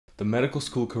The medical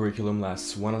school curriculum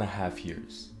lasts 1.5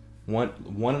 years.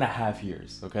 One and a half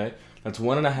years, okay? That's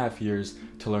 1.5 years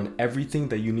to learn everything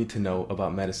that you need to know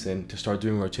about medicine, to start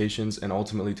doing rotations, and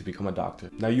ultimately to become a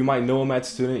doctor. Now, you might know a med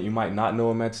student, you might not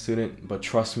know a med student, but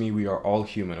trust me, we are all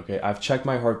human, okay? I've checked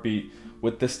my heartbeat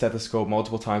with this stethoscope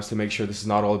multiple times to make sure this is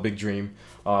not all a big dream.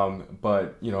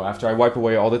 But, you know, after I wipe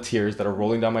away all the tears that are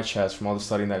rolling down my chest from all the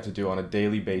studying that I have to do on a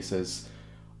daily basis,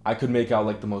 I could make out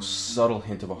like the most subtle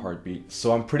hint of a heartbeat.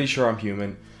 So I'm pretty sure I'm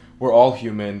human. We're all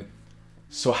human.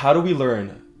 So how do we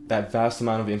learn that vast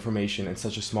amount of information in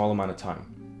such a small amount of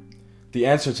time? The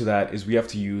answer to that is we have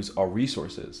to use our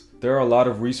resources. There are a lot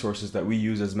of resources that we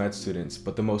use as med students,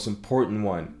 but the most important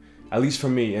one, at least for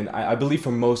me, and I believe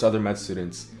for most other med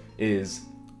students, is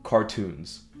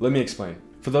cartoons. Let me explain.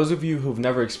 For those of you who've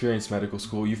never experienced medical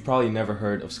school, you've probably never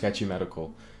heard of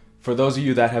SketchyMedical. For those of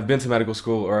you that have been to medical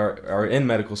school or are in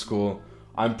medical school,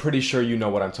 I'm pretty sure you know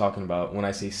what I'm talking about when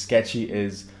I say Sketchy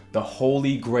is the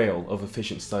holy grail of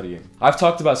efficient studying. I've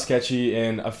talked about Sketchy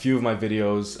in a few of my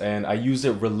videos and I use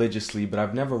it religiously, but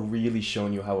I've never really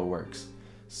shown you how it works.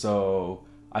 So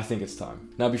I think it's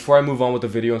time. Now, before I move on with the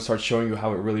video and start showing you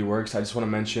how it really works, I just want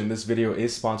to mention this video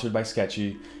is sponsored by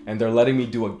Sketchy and they're letting me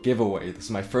do a giveaway. This is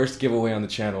my first giveaway on the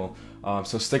channel.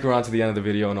 So stick around to the end of the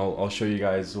video and I'll show you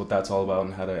guys what that's all about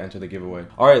and how to enter the giveaway.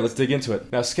 Alright, let's dig into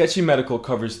it. Now, SketchyMedical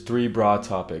covers 3 broad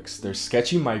topics. There's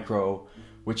SketchyMicro,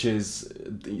 which is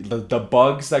the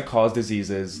bugs that cause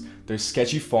diseases. There's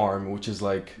SketchyPharm, which is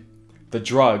like the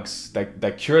drugs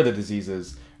that cure the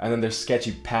diseases. And then there's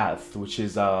SketchyPath, which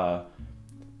is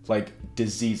like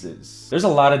diseases. There's a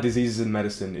lot of diseases in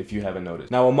medicine if you haven't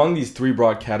noticed. Now, among these 3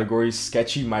 broad categories,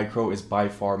 SketchyMicro is by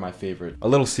far my favorite. A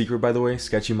little secret, by the way,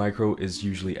 SketchyMicro is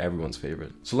usually everyone's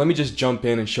favorite. So let me just jump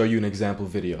in and show you an example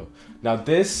video. Now,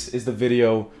 this is the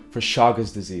video for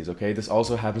Chagas disease, okay? This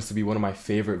also happens to be one of my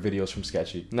favorite videos from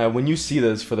Sketchy. Now, when you see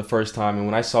this for the first time, and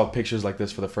when I saw pictures like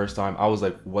this for the first time, I was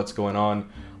like, what's going on?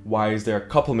 Why is there a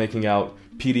couple making out?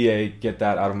 PDA, get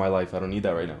that out of my life. I don't need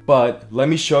that right now. But let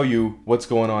me show you what's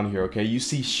going on here, okay? You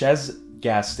see Shez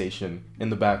gas station in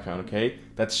the background, okay?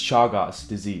 That's Chagas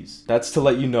disease. That's to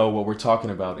let you know what we're talking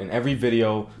about. In every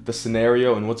video, the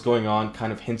scenario and what's going on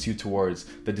kind of hints you towards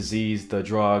the disease, the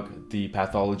drug, the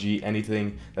pathology,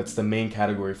 anything that's the main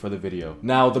category for the video.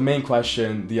 Now, the main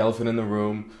question, the elephant in the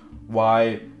room,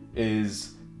 why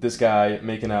is this guy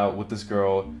making out with this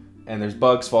girl and there's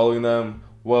bugs following them?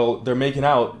 Well, they're making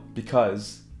out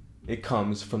because it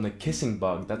comes from the kissing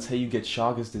bug. That's how you get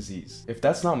Chagas disease. If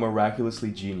that's not miraculously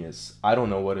genius, I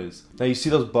don't know what is. Now, you see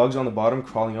those bugs on the bottom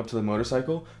crawling up to the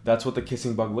motorcycle? That's what the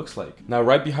kissing bug looks like. Now,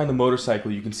 right behind the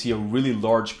motorcycle, you can see a really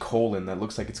large colon that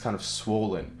looks like it's kind of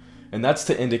swollen. And that's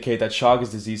to indicate that Chagas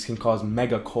disease can cause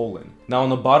megacolon. Now, on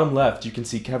the bottom left, you can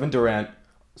see Kevin Durant.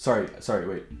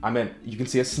 You can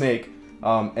see a snake.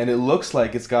 And it looks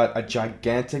like it's got a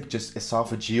gigantic, just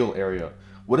esophageal area.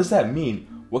 What does that mean?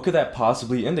 What could that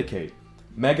possibly indicate?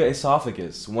 Mega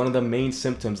esophagus, one of the main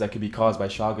symptoms that could be caused by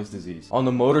Chagas disease. On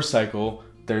the motorcycle,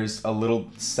 there's a little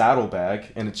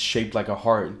saddlebag and it's shaped like a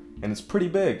heart and it's pretty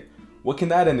big. What can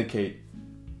that indicate?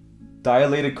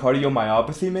 Dilated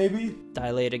cardiomyopathy, maybe?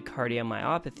 Dilated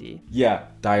cardiomyopathy? Yeah,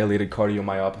 dilated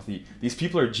cardiomyopathy. These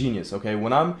people are genius, okay?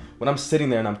 When I'm sitting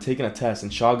there and I'm taking a test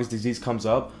and Chagas disease comes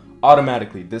up,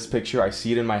 automatically, this picture, I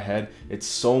see it in my head. It's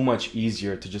so much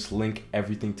easier to just link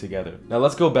everything together. Now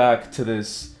let's go back to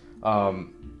this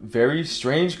very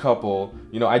strange couple.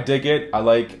 You know, I dig it. I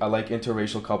like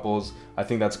interracial couples. I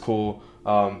think that's cool.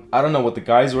 I don't know what the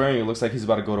guy's wearing. It looks like he's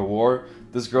about to go to war.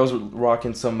 This girl's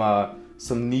rocking some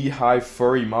knee-high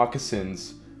furry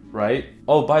moccasins, right?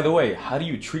 Oh, by the way, how do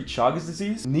you treat Chagas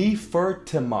disease?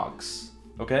 Knee-fur-to-mox,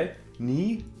 okay?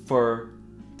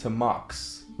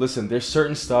 Knee-fur-to-mox. Listen, there's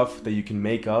certain stuff that you can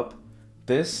make up.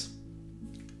 This,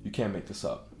 you can't make this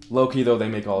up. Low-key though, they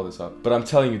make all this up. But I'm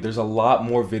telling you, there's a lot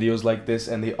more videos like this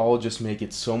and they all just make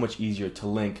it so much easier to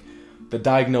link the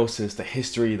diagnosis, the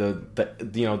history,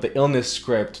 the illness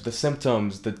script, the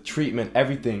symptoms, the treatment,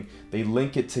 everything. They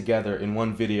link it together in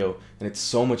one video and it's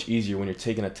so much easier when you're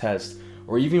taking a test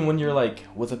or even when you're like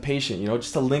with a patient, you know,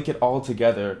 just to link it all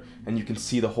together and you can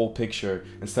see the whole picture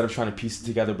instead of trying to piece it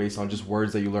together based on just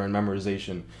words that you learn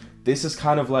memorization. This is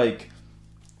kind of like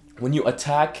when you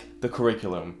attack the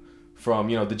curriculum from,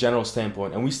 you know, the general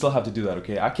standpoint, and we still have to do that,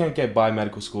 okay? I can't get by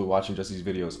medical school watching just these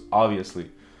videos, obviously.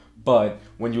 But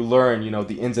when you learn, you know,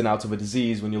 the ins and outs of a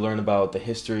disease, when you learn about the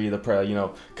history,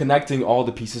 connecting all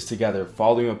the pieces together,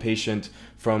 following a patient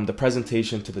from the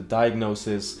presentation to the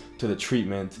diagnosis to the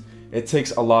treatment, it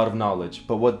takes a lot of knowledge.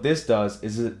 But what this does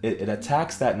is it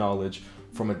attacks that knowledge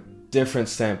from a different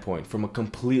standpoint, from a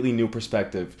completely new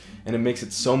perspective, and it makes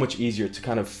it so much easier to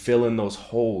kind of fill in those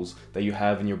holes that you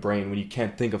have in your brain when you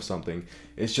can't think of something.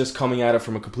 It's just coming at it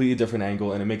from a completely different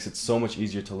angle, and it makes it so much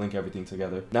easier to link everything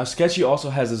together. Now, Sketchy also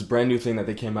has this brand new thing that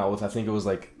they came out with, I think it was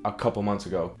like a couple months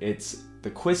ago. It's the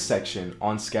quiz section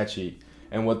on Sketchy.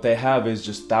 And what they have is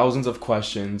just thousands of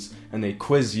questions, and they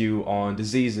quiz you on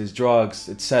diseases, drugs,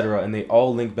 etc. And they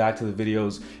all link back to the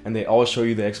videos, and they all show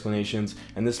you the explanations.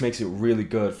 And this makes it really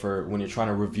good for when you're trying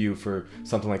to review for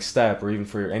something like STEP, or even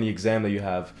for any exam that you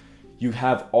have. You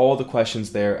have all the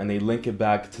questions there, and they link it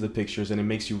back to the pictures, and it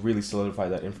makes you really solidify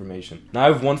that information. Now, I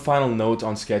have one final note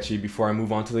on Sketchy before I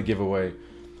move on to the giveaway.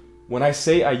 When I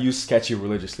say I use Sketchy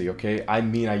religiously, okay, I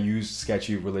mean I use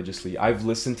Sketchy religiously. I've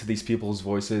listened to these people's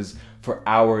voices for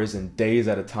hours and days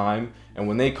at a time, and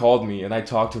when they called me and I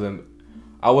talked to them,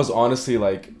 I was honestly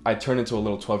like, I turned into a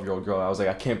little 12-year-old girl. I was like,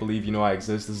 I can't believe you know I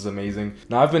exist. This is amazing.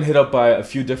 Now, I've been hit up by a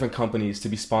few different companies to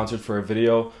be sponsored for a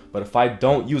video, but if I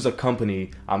don't use a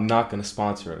company, I'm not going to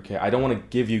sponsor it, okay? I don't want to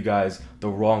give you guys the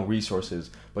wrong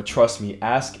resources, but trust me,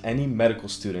 ask any medical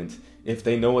student if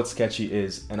they know what Sketchy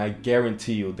is, and I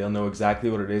guarantee you they'll know exactly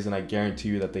what it is, and I guarantee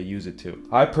you that they use it too.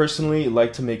 I personally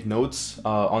like to make notes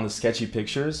on the Sketchy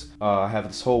pictures. I have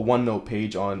this whole OneNote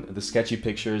page on the Sketchy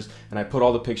pictures, and I put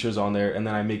all the pictures on there, and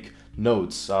then I make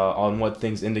notes on what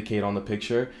things indicate on the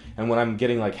picture. And when I'm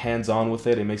getting like hands-on with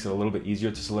it, it makes it a little bit easier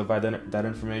to solidify that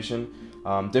information.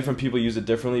 Different people use it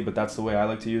differently, but that's the way I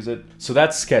like to use it. So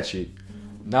that's Sketchy.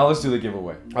 Now let's do the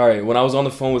giveaway. Alright, when I was on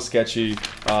the phone with Sketchy,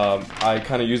 I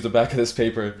kind of used the back of this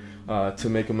paper to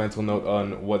make a mental note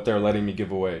on what they're letting me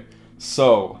give away.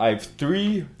 So, I have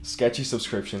 3 Sketchy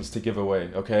subscriptions to give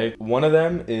away, okay? One of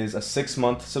them is a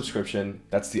 6-month subscription,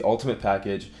 that's the ultimate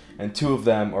package, and 2 of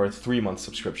them are 3-month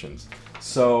subscriptions.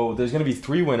 So, there's going to be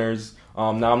 3 winners.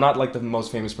 Now, I'm not like the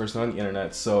most famous person on the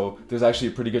internet, so there's actually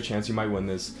a pretty good chance you might win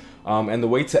this. And the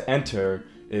way to enter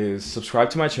is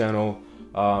subscribe to my channel.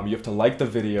 You have to like the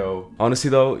video. Honestly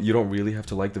though, you don't really have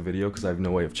to like the video because I have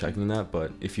no way of checking that,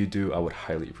 but if you do, I would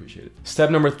highly appreciate it.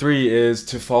 Step number 3 is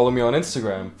to follow me on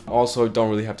Instagram. Also, don't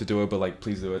really have to do it, but like,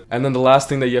 please do it. And then the last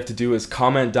thing that you have to do is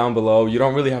comment down below. You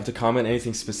don't really have to comment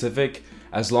anything specific.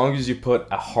 As long as you put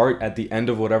a heart at the end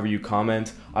of whatever you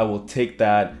comment, I will take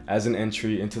that as an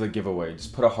entry into the giveaway.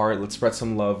 Just put a heart, let's spread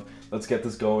some love, let's get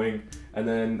this going. And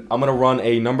then I'm gonna run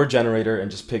a number generator and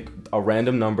just pick a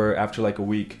random number after like a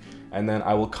week. And then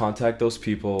I will contact those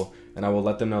people and I will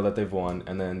let them know that they've won,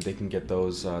 and then they can get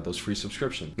those free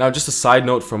subscriptions. Now, just a side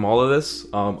note from all of this,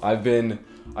 I've been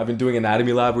doing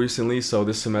anatomy lab recently, so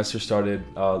this semester started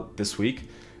this week,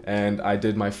 and I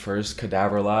did my first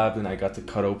cadaver lab, and I got to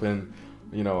cut open,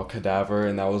 you know, a cadaver,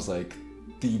 and that was like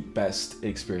the best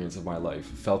experience of my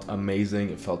life. It felt amazing.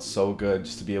 It felt so good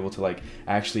just to be able to like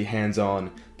actually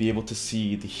hands-on be able to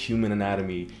see the human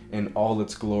anatomy in all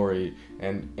its glory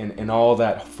and all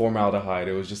that formaldehyde.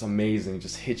 It was just amazing. It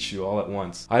just hits you all at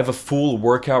once. I have a full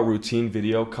workout routine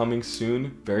video coming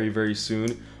soon, very, very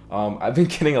soon. I've been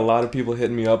getting a lot of people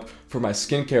hitting me up for my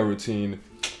skincare routine.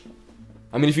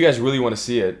 I mean, if you guys really want to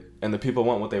see it and the people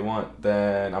want what they want,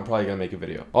 then I'm probably gonna make a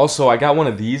video. Also, I got one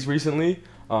of these recently.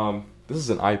 This is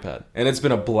an iPad, and it's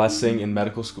been a blessing in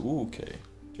medical school. Ooh, okay.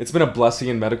 It's been a blessing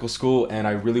in medical school, and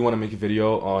I really want to make a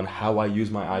video on how I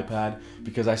use my iPad,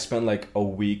 because I spent like a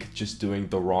week just doing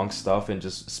the wrong stuff and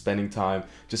just spending time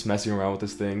just messing around with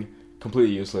this thing.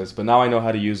 Completely useless, but now I know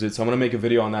how to use it, so I'm gonna make a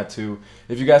video on that too.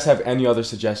 If you guys have any other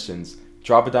suggestions,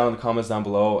 drop it down in the comments down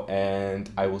below, and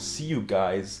I will see you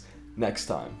guys next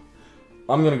time.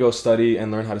 I'm gonna go study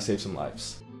and learn how to save some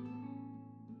lives.